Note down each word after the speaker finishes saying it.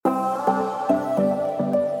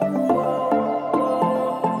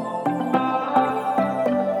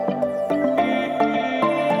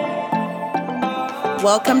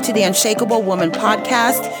Welcome to the Unshakable Woman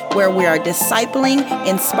podcast, where we are discipling,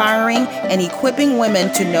 inspiring, and equipping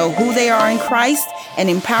women to know who they are in Christ and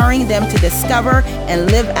empowering them to discover and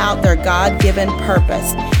live out their God-given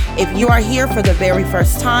purpose. If you are here for the very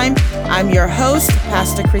first time, I'm your host,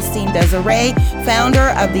 Pastor Christine Desiree,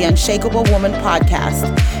 founder of the Unshakable Woman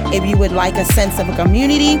podcast. If you would like a sense of a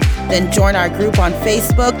community, then join our group on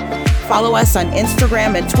Facebook, follow us on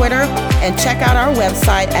Instagram and Twitter, and check out our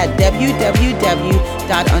website at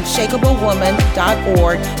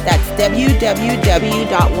www.unshakablewoman.org. That's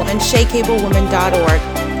www.unshakablewoman.org.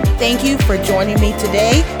 Thank you for joining me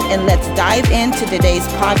today, and let's dive into today's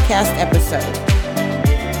podcast episode.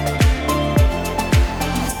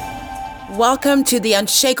 Welcome to the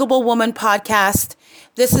Unshakable Woman podcast.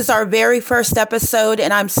 This is our very first episode,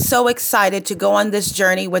 and I'm so excited to go on this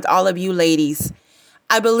journey with all of you ladies.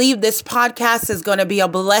 I believe this podcast is going to be a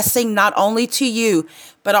blessing not only to you,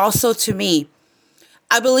 but also to me.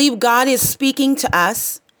 I believe God is speaking to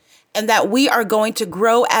us and that we are going to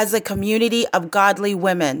grow as a community of godly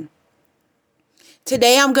women.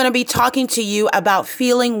 Today, I'm going to be talking to you about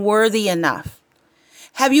feeling worthy enough.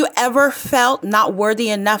 Have you ever felt not worthy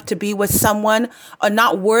enough to be with someone, or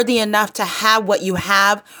not worthy enough to have what you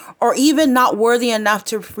have, or even not worthy enough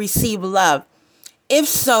to receive love? If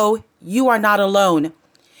so, you are not alone.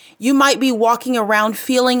 You might be walking around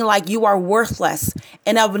feeling like you are worthless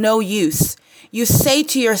and of no use. You say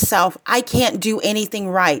to yourself, I can't do anything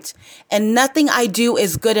right, and nothing I do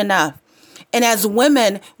is good enough. And as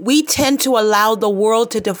women, we tend to allow the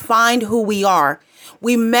world to define who we are.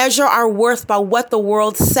 We measure our worth by what the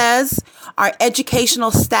world says, our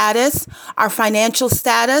educational status, our financial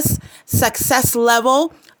status, success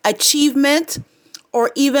level, achievement,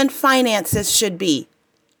 or even finances should be.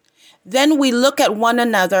 Then we look at one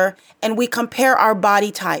another and we compare our body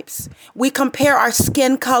types. We compare our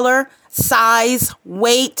skin color, size,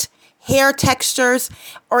 weight, hair textures,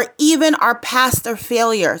 or even our past or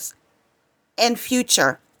failures and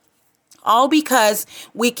future. All because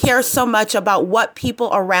we care so much about what people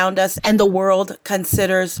around us and the world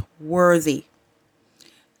considers worthy.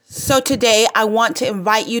 So today, I want to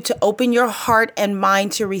invite you to open your heart and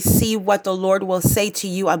mind to receive what the Lord will say to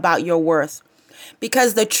you about your worth.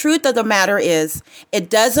 Because the truth of the matter is, it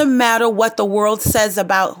doesn't matter what the world says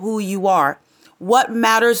about who you are. What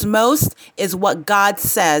matters most is what God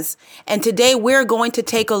says. And today, we're going to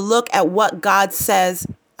take a look at what God says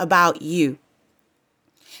about you.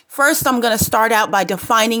 First, I'm going to start out by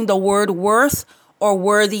defining the word worth or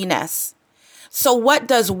worthiness. So what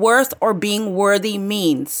does worth or being worthy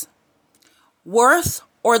means? Worth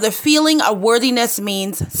or the feeling of worthiness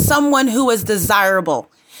means someone who is desirable,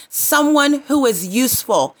 someone who is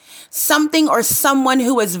useful, something or someone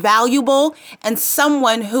who is valuable, and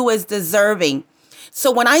someone who is deserving.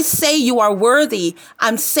 So when I say you are worthy,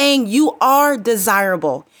 I'm saying you are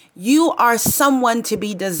desirable. You are someone to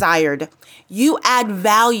be desired. You add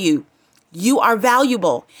value. You are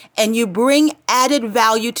valuable, and you bring added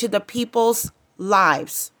value to the people's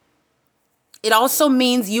lives. It also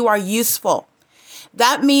means you are useful.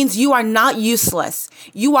 That means you are not useless.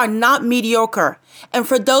 You are not mediocre. And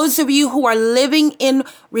for those of you who are living in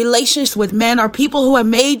relationships with men or people who have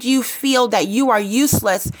made you feel that you are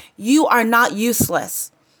useless, you are not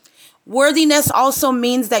useless. Worthiness also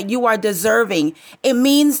means that you are deserving. It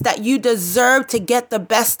means that you deserve to get the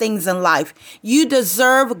best things in life. You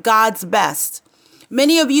deserve God's best.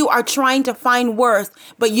 Many of you are trying to find worth,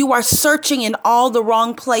 but you are searching in all the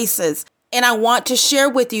wrong places. And I want to share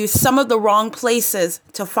with you some of the wrong places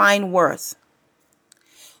to find worth.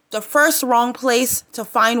 The first wrong place to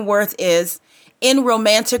find worth is in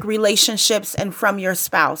romantic relationships and from your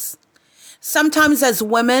spouse. Sometimes as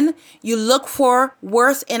women, you look for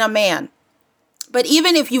worth in a man. But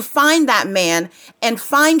even if you find that man and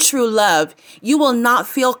find true love, you will not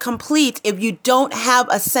feel complete if you don't have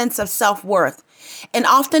a sense of self-worth. And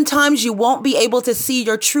oftentimes you won't be able to see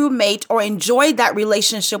your true mate or enjoy that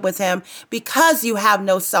relationship with him because you have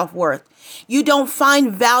no self-worth. You don't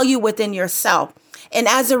find value within yourself. And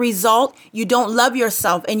as a result, you don't love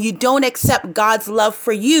yourself and you don't accept God's love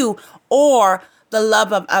for you or the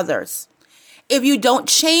love of others. If you don't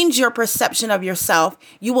change your perception of yourself,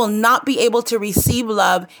 you will not be able to receive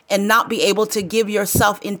love and not be able to give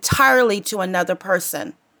yourself entirely to another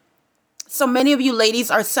person. So many of you ladies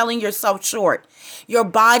are selling yourself short. Your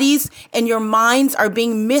bodies and your minds are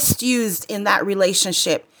being misused in that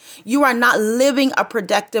relationship. You are not living a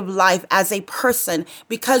productive life as a person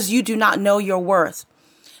because you do not know your worth.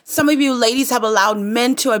 Some of you ladies have allowed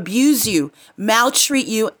men to abuse you, maltreat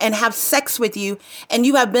you, and have sex with you, and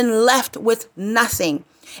you have been left with nothing.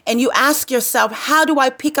 and you ask yourself, how do I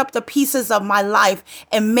pick up the pieces of my life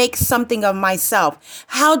and make something of myself?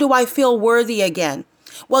 How do I feel worthy again?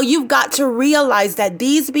 Well, you've got to realize that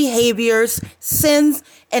these behaviors, sins,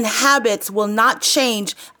 and habits will not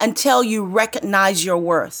change until you recognize your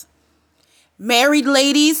worth. Married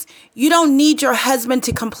ladies, you don't need your husband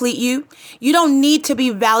to complete you. You don't need to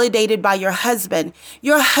be validated by your husband.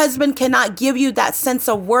 Your husband cannot give you that sense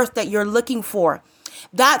of worth that you're looking for.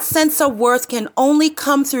 That sense of worth can only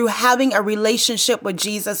come through having a relationship with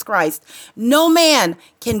Jesus Christ. No man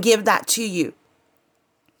can give that to you.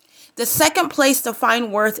 The second place to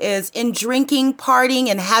find worth is in drinking, partying,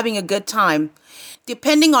 and having a good time.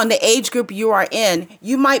 Depending on the age group you are in,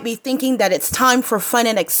 you might be thinking that it's time for fun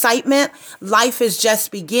and excitement. Life is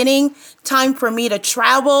just beginning. Time for me to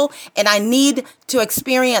travel, and I need to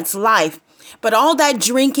experience life. But all that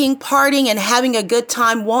drinking, partying, and having a good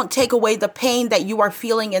time won't take away the pain that you are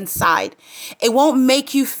feeling inside. It won't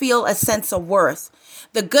make you feel a sense of worth.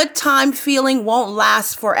 The good time feeling won't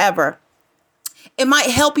last forever. It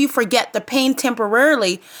might help you forget the pain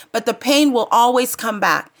temporarily, but the pain will always come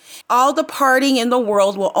back. All the partying in the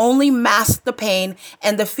world will only mask the pain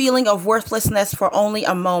and the feeling of worthlessness for only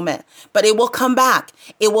a moment. But it will come back.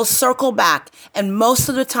 It will circle back, and most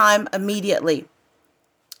of the time, immediately.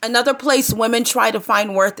 Another place women try to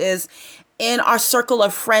find worth is in our circle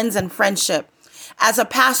of friends and friendship. As a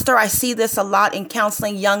pastor, I see this a lot in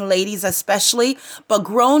counseling young ladies especially, but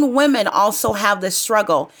grown women also have this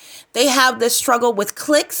struggle. They have this struggle with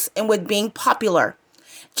cliques and with being popular.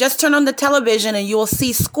 Just turn on the television and you will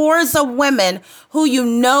see scores of women who you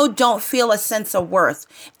know don't feel a sense of worth.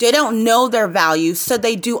 They don't know their value, so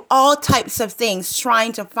they do all types of things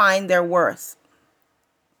trying to find their worth.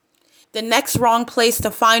 The next wrong place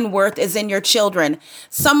to find worth is in your children.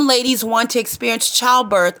 Some ladies want to experience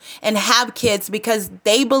childbirth and have kids because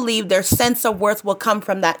they believe their sense of worth will come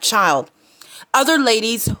from that child. Other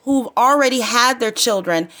ladies who've already had their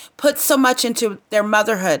children put so much into their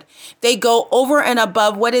motherhood. They go over and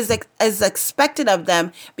above what is expected of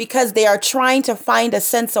them because they are trying to find a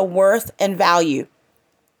sense of worth and value.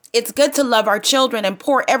 It's good to love our children and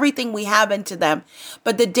pour everything we have into them.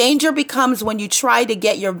 But the danger becomes when you try to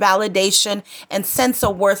get your validation and sense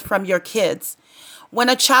of worth from your kids. When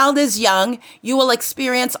a child is young, you will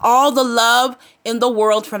experience all the love in the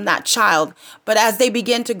world from that child. But as they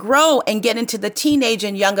begin to grow and get into the teenage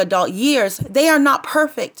and young adult years, they are not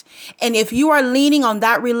perfect. And if you are leaning on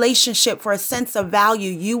that relationship for a sense of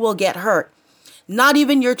value, you will get hurt. Not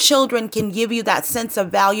even your children can give you that sense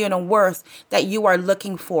of value and worth that you are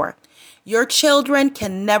looking for. Your children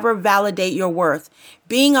can never validate your worth.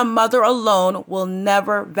 Being a mother alone will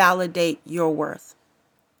never validate your worth.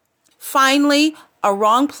 Finally, a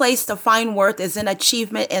wrong place to find worth is in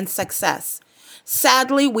achievement and success.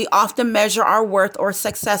 Sadly, we often measure our worth or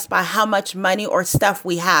success by how much money or stuff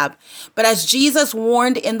we have. But as Jesus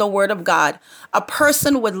warned in the Word of God, a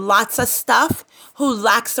person with lots of stuff who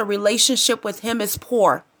lacks a relationship with Him is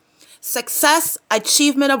poor. Success,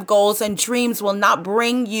 achievement of goals, and dreams will not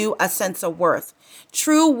bring you a sense of worth.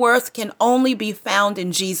 True worth can only be found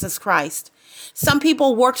in Jesus Christ. Some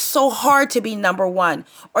people work so hard to be number one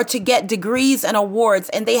or to get degrees and awards,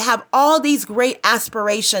 and they have all these great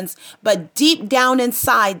aspirations, but deep down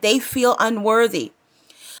inside, they feel unworthy.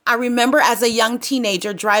 I remember as a young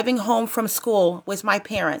teenager driving home from school with my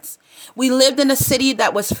parents. We lived in a city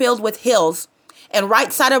that was filled with hills, and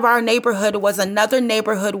right side of our neighborhood was another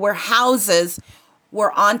neighborhood where houses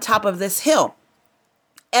were on top of this hill.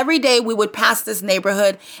 Every day we would pass this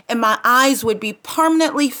neighborhood and my eyes would be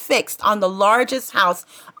permanently fixed on the largest house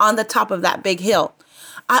on the top of that big hill.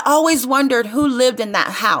 I always wondered who lived in that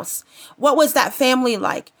house. What was that family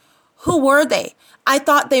like? Who were they? I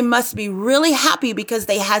thought they must be really happy because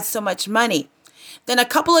they had so much money. Then a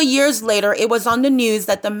couple of years later, it was on the news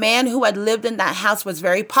that the man who had lived in that house was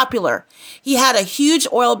very popular. He had a huge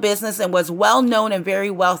oil business and was well known and very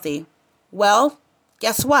wealthy. Well,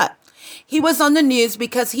 guess what? He was on the news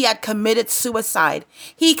because he had committed suicide.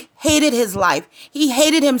 He hated his life. He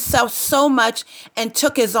hated himself so much and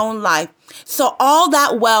took his own life. So all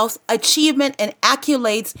that wealth, achievement, and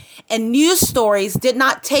accolades and news stories did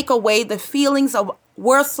not take away the feelings of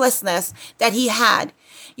worthlessness that he had.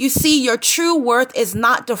 You see, your true worth is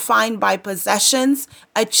not defined by possessions,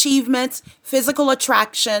 achievements, physical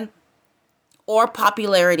attraction, or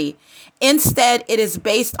popularity. Instead, it is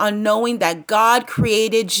based on knowing that God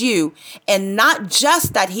created you, and not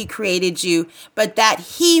just that He created you, but that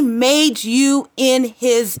He made you in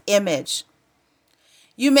His image.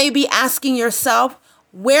 You may be asking yourself,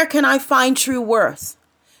 where can I find true worth?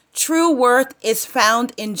 True worth is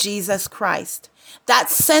found in Jesus Christ. That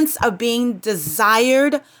sense of being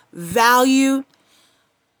desired, valued,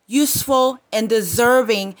 useful, and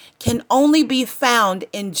deserving can only be found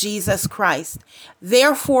in Jesus Christ.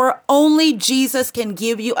 Therefore, only Jesus can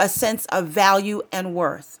give you a sense of value and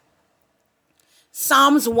worth.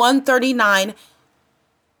 Psalms 139,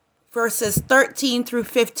 verses 13 through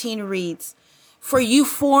 15 reads, "For you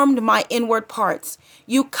formed my inward parts.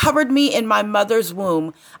 You covered me in my mother's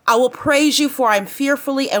womb. I will praise you, for I am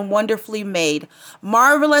fearfully and wonderfully made.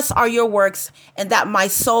 Marvelous are your works, and that my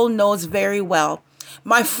soul knows very well.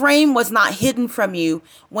 My frame was not hidden from you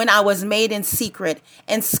when I was made in secret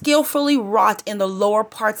and skillfully wrought in the lower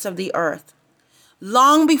parts of the earth.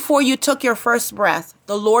 Long before you took your first breath,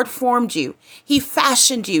 the Lord formed you. He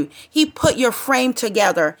fashioned you. He put your frame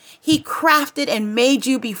together. He crafted and made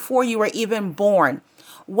you before you were even born.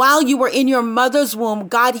 While you were in your mother's womb,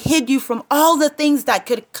 God hid you from all the things that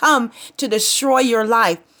could come to destroy your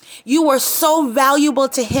life. You were so valuable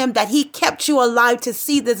to Him that He kept you alive to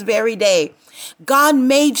see this very day. God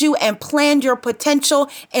made you and planned your potential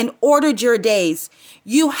and ordered your days.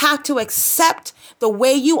 You have to accept the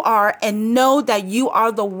way you are and know that you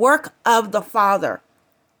are the work of the Father.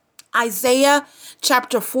 Isaiah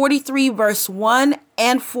chapter 43, verse 1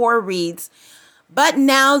 and 4 reads, "But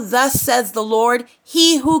now thus says the Lord,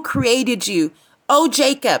 He who created you, O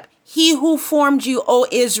Jacob, He who formed you, O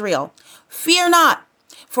Israel, fear not,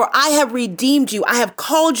 for I have redeemed you. I have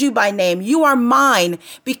called you by name. You are mine.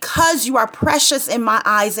 Because you are precious in my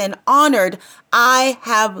eyes and honored, I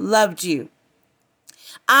have loved you.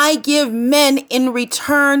 I give men in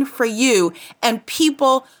return for you and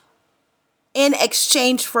people in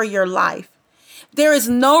exchange for your life." There is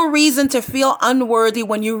no reason to feel unworthy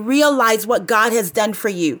when you realize what God has done for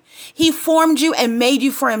you. He formed you and made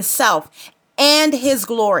you for Himself and His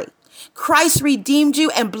glory. Christ redeemed you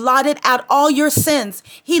and blotted out all your sins.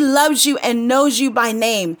 He loves you and knows you by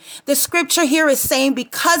name. The scripture here is saying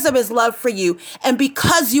because of His love for you and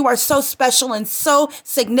because you are so special and so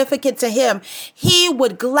significant to Him, He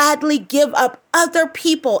would gladly give up other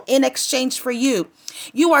people in exchange for you.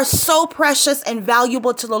 You are so precious and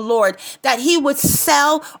valuable to the Lord that He would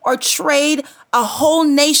sell or trade a whole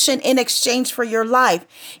nation in exchange for your life.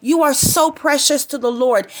 You are so precious to the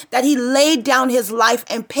Lord that He laid down His life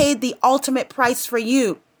and paid the ultimate price for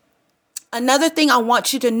you. Another thing I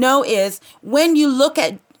want you to know is when you look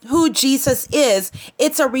at who Jesus is,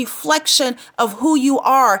 it's a reflection of who you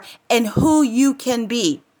are and who you can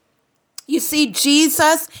be. You see,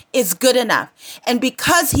 Jesus is good enough. And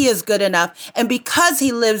because He is good enough and because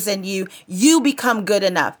He lives in you, you become good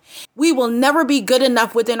enough. We will never be good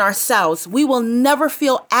enough within ourselves. We will never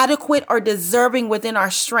feel adequate or deserving within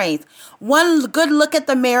our strength. One good look at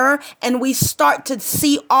the mirror and we start to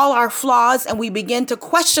see all our flaws and we begin to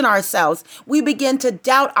question ourselves. We begin to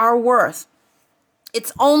doubt our worth.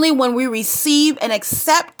 It's only when we receive and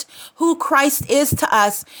accept who Christ is to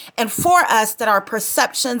us and for us that our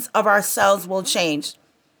perceptions of ourselves will change.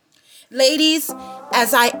 Ladies,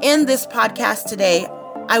 as I end this podcast today,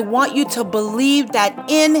 I want you to believe that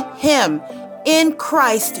in Him, in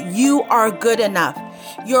Christ, you are good enough.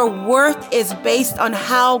 Your worth is based on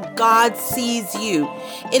how God sees you.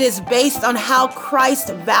 It is based on how Christ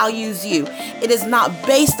values you. It is not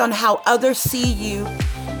based on how others see you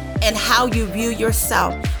and how you view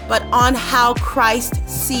yourself, but on how Christ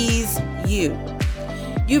sees you.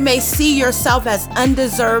 You may see yourself as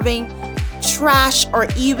undeserving, trash, or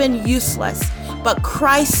even useless, but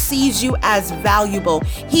Christ sees you as valuable.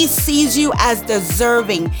 He sees you as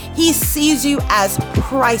deserving. He sees you as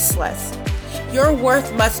priceless. Your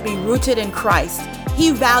worth must be rooted in Christ.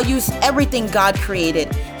 He values everything God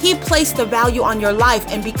created. He placed the value on your life,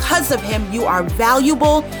 and because of Him, you are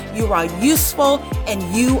valuable, you are useful, and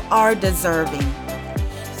you are deserving.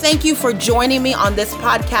 Thank you for joining me on this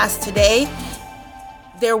podcast today.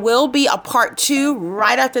 There will be a part 2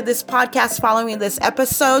 right after this podcast following this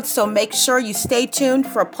episode, so make sure you stay tuned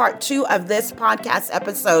for part 2 of this podcast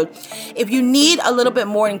episode. If you need a little bit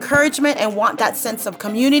more encouragement and want that sense of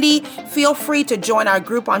community, feel free to join our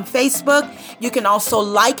group on Facebook. You can also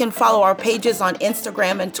like and follow our pages on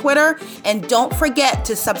Instagram and Twitter. And don't forget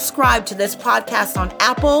to subscribe to this podcast on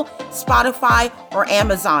Apple, Spotify, or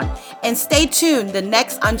Amazon. And stay tuned. The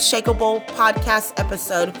next Unshakable podcast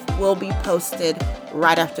episode will be posted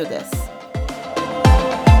right after this.